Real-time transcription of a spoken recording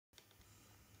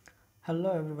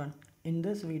Hello everyone, in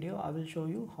this video I will show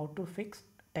you how to fix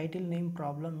title name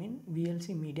problem in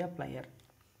VLC Media Player.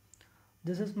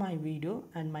 This is my video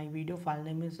and my video file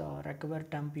name is recover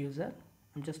temp user.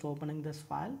 I'm just opening this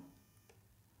file.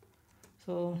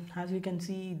 So as you can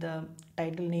see, the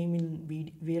title name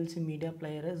in VLC Media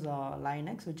Player is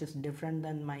Linux, which is different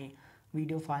than my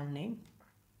video file name.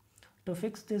 To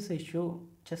fix this issue,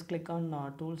 just click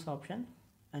on tools option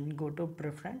and go to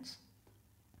preference.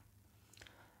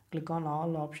 Click on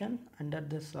all option under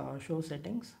this show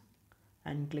settings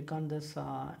and click on this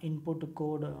input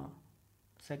code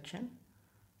section.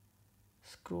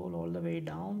 Scroll all the way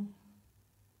down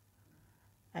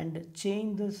and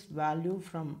change this value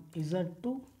from Z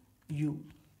to U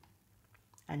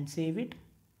and save it.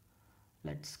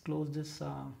 Let's close this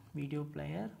video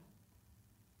player.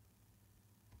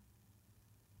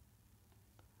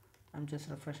 I'm just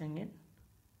refreshing it.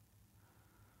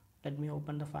 Let me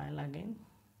open the file again.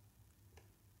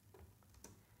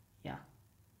 Yeah,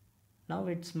 now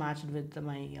it's matched with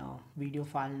my video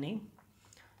file name.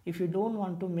 If you don't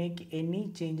want to make any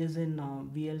changes in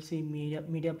VLC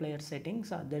media player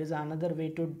settings, there is another way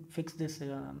to fix this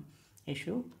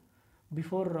issue.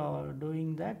 Before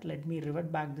doing that, let me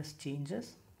revert back these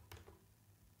changes.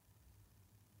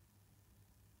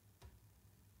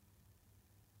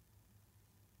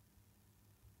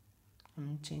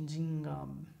 I'm changing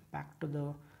back to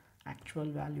the actual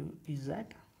value is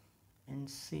that and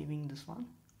saving this one,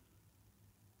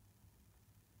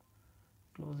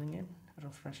 closing it,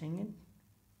 refreshing it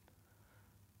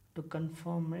to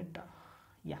confirm it.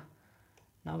 Yeah,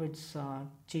 now it's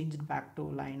changed back to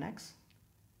Linux.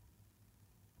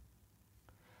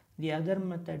 The other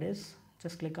method is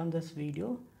just click on this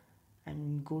video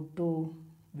and go to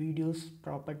videos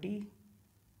property,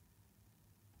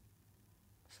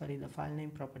 the file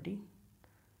name property,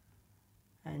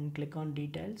 and click on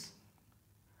details.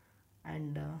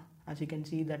 And as you can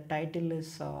see, the title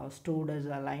is stored as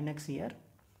a Linux here.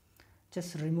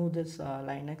 Just remove this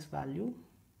Linux value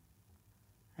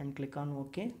and click on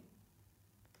OK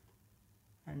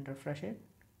and refresh it.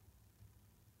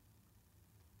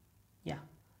 Yeah,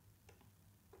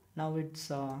 now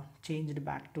it's changed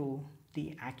back to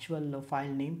the actual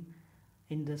file name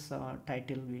in this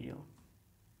title video.